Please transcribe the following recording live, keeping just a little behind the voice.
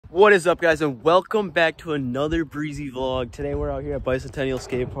What is up, guys, and welcome back to another breezy vlog. Today we're out here at Bicentennial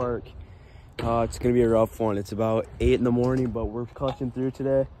Skate Park. It's gonna be a rough one. It's about 8 in the morning, but we're clutching through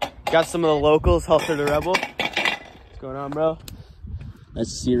today. Got some of the locals, Hustler the Rebel. What's going on, bro? Nice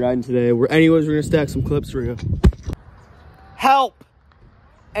to see you riding today. Anyways, we're gonna stack some clips for you. Help!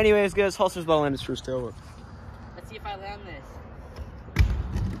 Anyways, guys, Hustler's about to land his first tail whip. Let's see if I land this.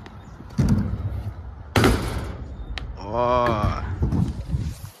 Oh.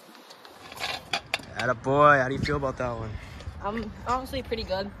 Attaboy. How do you feel about that one? I'm honestly pretty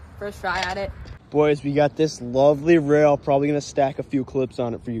good. First try at it. Boys, we got this lovely rail. Probably gonna stack a few clips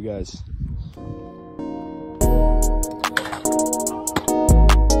on it for you guys.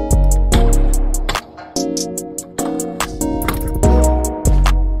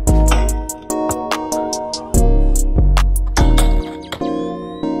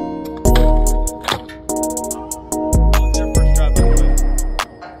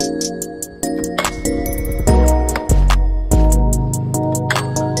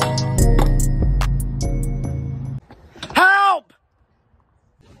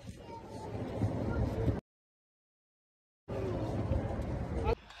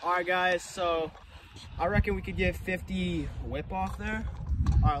 Alright guys, so I reckon we could get 50 whip off there.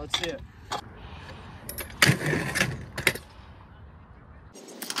 Alright, let's see it.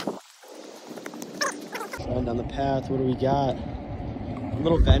 Going down the path, what do we got? A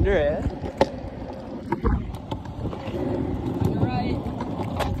little bender, eh? You're right.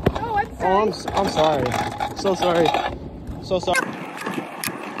 Oh, I'm sorry. Oh, I'm sorry. So sorry. So sorry.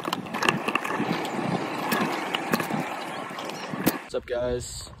 What's up,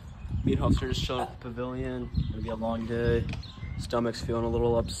 guys? Me and Hustler just chilling at the pavilion. Gonna be a long day. Stomach's feeling a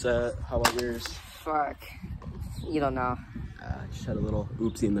little upset. How about yours? Fuck. You don't know. Just had a little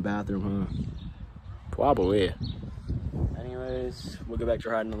oopsie in the bathroom, huh? Probably. Anyways, we'll go back to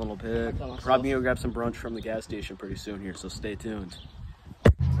riding a little bit. Probably gonna grab some brunch from the gas station pretty soon here, so stay tuned.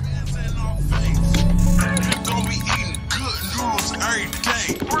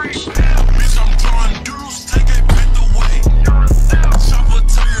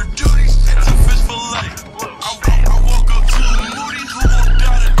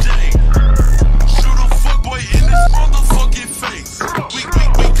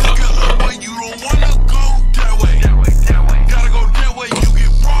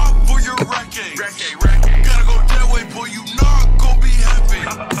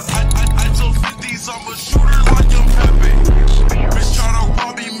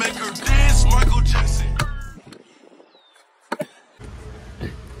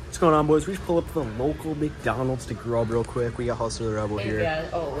 What's going on, boys? We just pull up to the local McDonald's to grub real quick. We got Hustler the Rebel here. Yeah.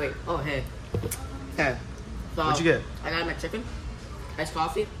 Oh wait. Oh hey. Okay. So What'd you get? I got my chicken, iced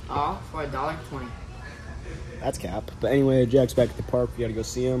coffee, all for $1.20. That's cap. But anyway, Jack's back at the park. We gotta go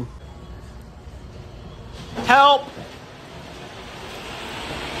see him. Help!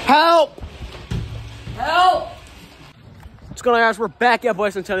 Help! Help! What's going on, guys? We're back at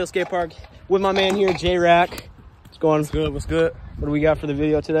Bicentennial Skate Park with my man here, J-Rack. What's going on? What's good? What's good? What do we got for the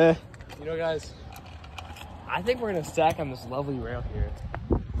video today? You know, guys, I think we're gonna stack on this lovely rail here.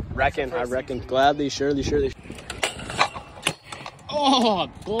 I reckon. Gladly, surely. Oh,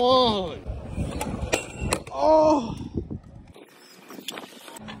 God. Oh.